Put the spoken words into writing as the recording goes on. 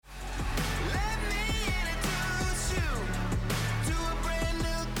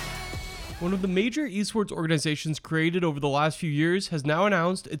One of the major esports organizations created over the last few years has now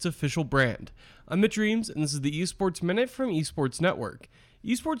announced its official brand. I'm Mitch Reams, and this is the Esports Minute from Esports Network.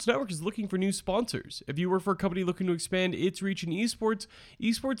 Esports Network is looking for new sponsors. If you work for a company looking to expand its reach in esports,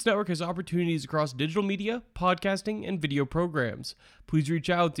 Esports Network has opportunities across digital media, podcasting, and video programs. Please reach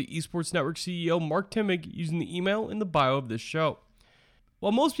out to Esports Network CEO Mark Timmig using the email in the bio of this show.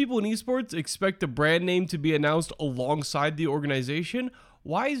 While most people in esports expect the brand name to be announced alongside the organization,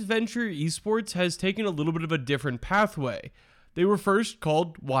 Wise Venture Esports has taken a little bit of a different pathway. They were first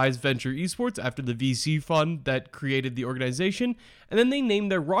called Wise Venture Esports after the VC fund that created the organization, and then they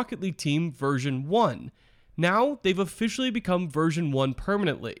named their Rocket League team Version 1. Now, they've officially become Version 1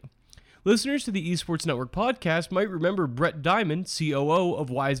 permanently. Listeners to the Esports Network podcast might remember Brett Diamond, COO of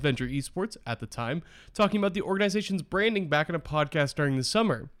Wise Venture Esports at the time, talking about the organization's branding back in a podcast during the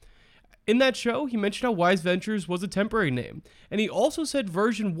summer. In that show, he mentioned how Wise Ventures was a temporary name, and he also said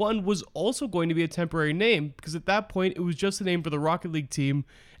Version 1 was also going to be a temporary name because at that point it was just the name for the Rocket League team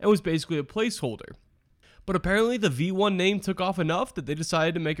and was basically a placeholder. But apparently the V1 name took off enough that they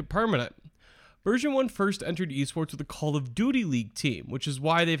decided to make it permanent. Version 1 first entered esports with a Call of Duty League team, which is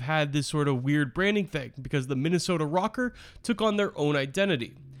why they've had this sort of weird branding thing, because the Minnesota Rokkr took on their own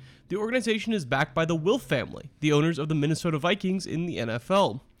identity. The organization is backed by the Wilf family, the owners of the Minnesota Vikings in the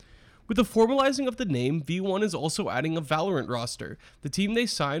NFL. With the formalizing of the name, V1 is also adding a Valorant roster. The team they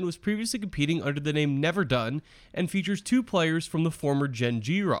signed was previously competing under the name Never Done and features 2 players from the former Gen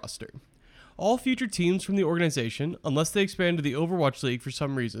G roster. All future teams from the organization, unless they expand to the Overwatch League for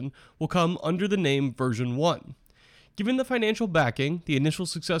some reason, will come under the name Version 1. Given the financial backing, the initial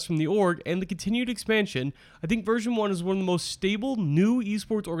success from the org, and the continued expansion, I think Version 1 is one of the most stable new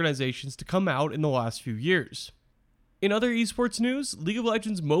esports organizations to come out in the last few years. In other esports news, League of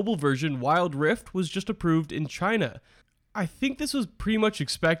Legends mobile version Wild Rift was just approved in China. I think this was pretty much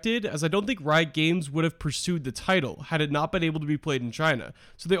expected, as I don't think Riot Games would have pursued the title had it not been able to be played in China,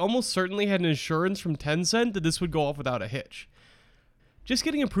 so they almost certainly had an assurance from Tencent that this would go off without a hitch. Just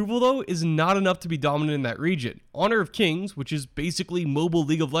getting approval though is not enough to be dominant in that region. Honor of Kings, which is basically mobile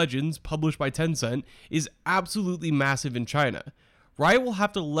League of Legends published by Tencent, is absolutely massive in China. Riot will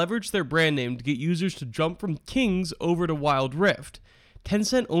have to leverage their brand name to get users to jump from Kings over to Wild Rift.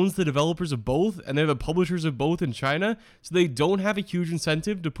 Tencent owns the developers of both, and they're the publishers of both in China, so they don't have a huge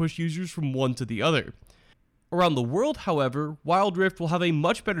incentive to push users from one to the other. Around the world, however, Wild Rift will have a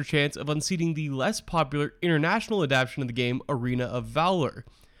much better chance of unseating the less popular international adaptation of the game, Arena of Valor.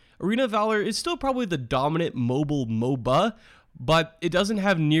 Arena of Valor is still probably the dominant mobile MOBA, but it doesn't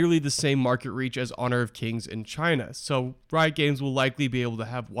have nearly the same market reach as Honor of Kings in China, so Riot Games will likely be able to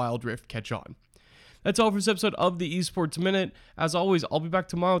have Wild Rift catch on. That's all for this episode of the Esports Minute. As always, I'll be back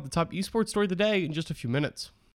tomorrow with the top esports story of the day in just a few minutes.